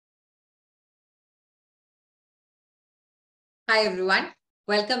Hi everyone,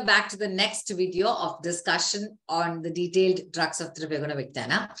 welcome back to the next video of discussion on the detailed drugs of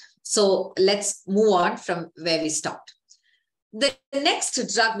DRAVYA. So let's move on from where we stopped. The next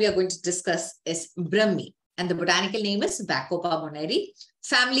drug we are going to discuss is Brahmi, and the botanical name is Bacopa moneri.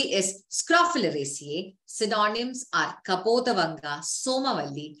 Family is Scrophulariaceae. Synonyms are Kapotavanga,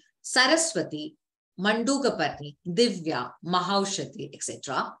 Somavalli, Saraswati, Mandugaparni, Divya, Mahaushati,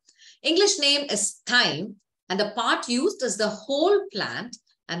 etc. English name is thyme, and the part used is the whole plant,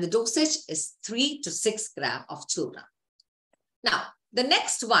 and the dosage is 3 to 6 grams of churna. Now, the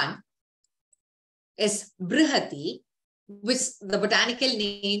next one is Brihati, which the botanical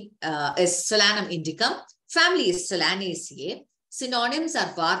name is Solanum indicum. Family is Solanaceae. Synonyms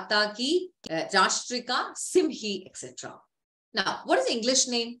are Vartaki, Rashtrika, Simhi, etc. Now, what is the English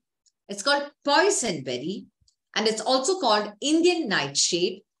name? It's called poison berry, and it's also called Indian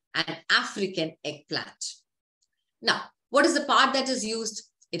nightshade and African eggplant. Now, what is the part that is used?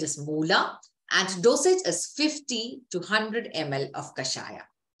 It is moola, and dosage is 50 to 100 ml of kashaya.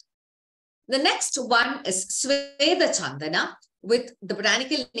 The next one is Sweda Chandana with the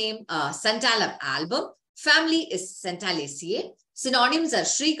botanical name Santalum album. Family is Santalaceae. Synonyms are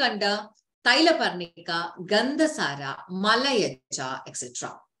Shrikanda, Tailaparnika, Gandhasara, Malayaja,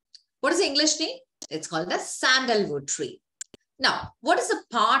 etc. What is the English name? It's called the sandalwood tree. Now, what is the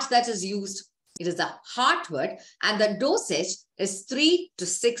part that is used? It is the heartwood, and the dosage is 3 to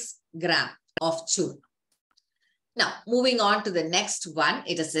 6 grams of churna. Now, moving on to the next one,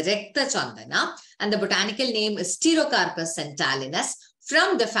 it is Rekta Chandana, and the botanical name is Sterocarpus sentalinus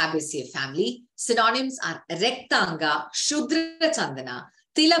from the Fabaceae family. Synonyms are Rektanga, Shudra Chandana,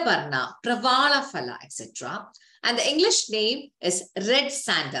 Tilaparna, Pravala Phala, etc. And the English name is red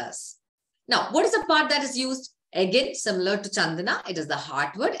sanders. Now, what is the part that is used? Again, similar to Chandana, it is the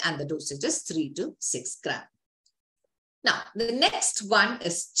heartwood, and the dosage is 3 to 6 grams. Now, the next one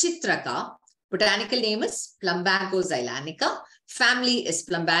is Chitraka. Botanical name is Plumbago xylanica. Family is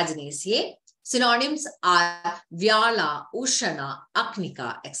Plumbaginaceae. Synonyms are Vyala, Ushana,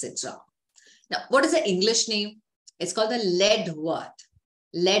 Aknika, etc. Now, what is the English name? It's called the leadwort.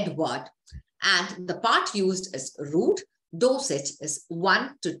 Leadwort. And the part used is root. Dosage is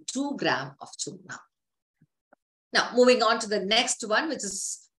 1 to 2 grams of churna. Now, moving on to the next one, which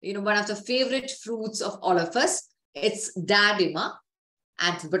is, one of the favorite fruits of all of us. It's Dadima,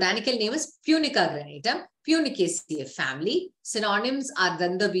 and the botanical name is Punica granatum, Punicaceae family. Synonyms are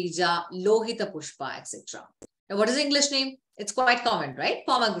Gandhavija, Lohita Pushpa, etc. Now, what is the English name? It's quite common, right?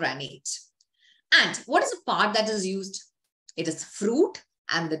 Pomegranate. And what is the part that is used? It is fruit,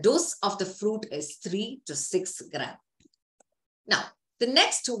 and the dose of the fruit is 3 to 6 grams. Now, the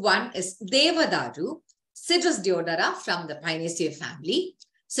next one is Devadaru, Citrus deodara from the Pinaceae family.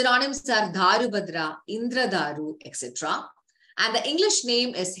 Synonyms are Dharubhadra, Indradaru, etc. And the English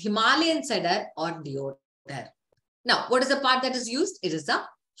name is Himalayan cedar or deodar. Now, what is the part that is used? It is the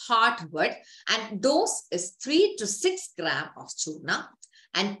heartwood, and dose is 3 to 6 grams of churna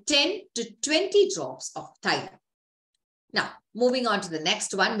and 10 to 20 drops of thyme. Now, moving on to the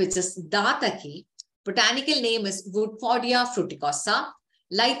next one, which is Dataki. Botanical name is Woodfordia fruticosa,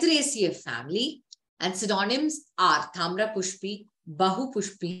 Lythraceae family. And synonyms are Thamra Pushpi, Bahu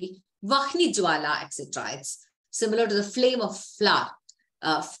Pushpi, Vahni Jwala, etc. It's similar to the flame of fire.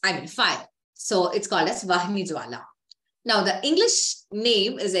 So it's called as Vahni Jwala. Now, the English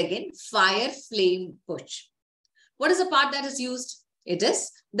name is again fire flame push. What is the part that is used? It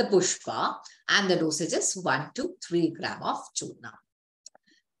is the pushpa, and the dosage is 1 to 3 grams of churna.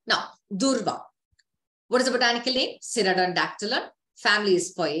 Now, Durva. What is the botanical name? Ceratodactylon. Family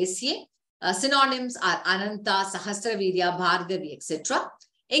is Poaceae. Synonyms are Ananta, Sahasravirya, Bhargavi, etc.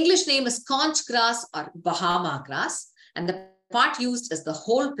 English name is conch grass or Bahama grass, and the part used is the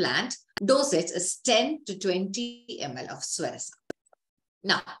whole plant. Dosage is 10 to 20 ml of Swarasa.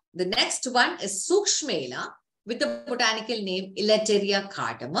 Now, the next one is Sukshmela with the botanical name Elateria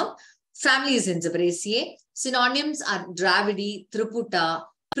cardamom. Family is Zingibraceae. Synonyms are Dravidi, Triputa,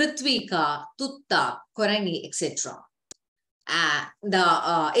 Prithvika, Tutta, Korani, etc.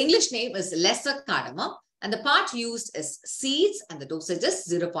 The English name is lesser cardamom, and the part used is seeds, and the dosage is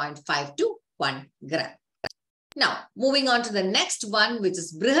 0.5 to 1 gram. Now, moving on to the next one, which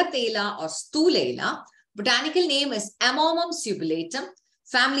is Brihatela or Stulela. Botanical name is Amomum subulatum.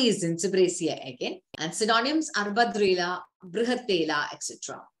 Family is Zingibraceae again, and synonyms are Badrela, Brihatela,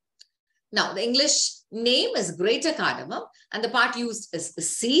 etc. Now, the English name is greater cardamom, and the part used is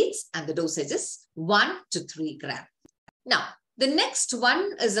seeds, and the dosage is 1 to 3 grams. Now, the next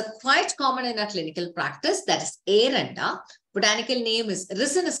one is quite common in our clinical practice, that is Aranda. Botanical name is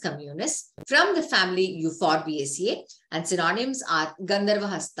Ricinus communis from the family Euphorbiaceae, and synonyms are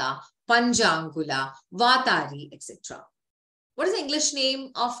Gandharvahasta, Panjangula, Vatari, etc. What is the English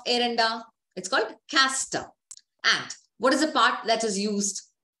name of Aranda? It's called castor. And what is the part that is used?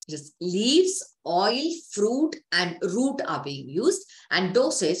 Just leaves, oil, fruit, and root are being used, and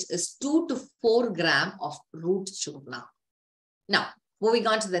dosage is 2 to 4 gram of root churna. Now, moving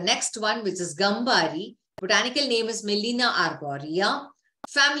on to the next one, which is Gambari. Botanical name is Melina arborea.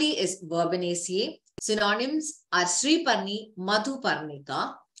 Family is Verbenaceae. Synonyms are Sriparni,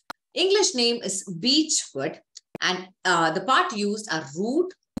 Madhuparnika. English name is beechwood, and the part used are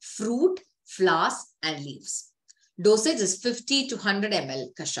root, fruit, flowers, and leaves. Dosage is 50 to 100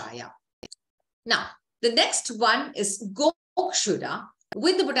 ml kashaya. Now, the next one is Gokshura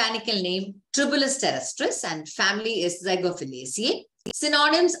with the botanical name Tribulus terrestris, and family is Zygophyllaceae.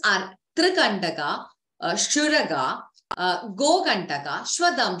 Synonyms are Trikandaka, Shuraga, Gokantaka,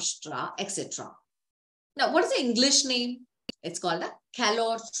 Shwadamshtra, etc. Now, what is the English name? It's called a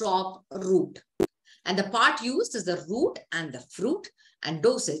calotroph root. And the part used is the root and the fruit, and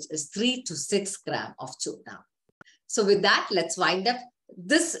dosage is 3 to 6 gram of churna. So with that, let's wind up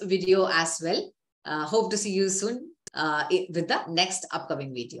this video as well. Hope to see you soon with the next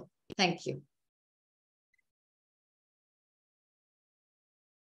upcoming video. Thank you.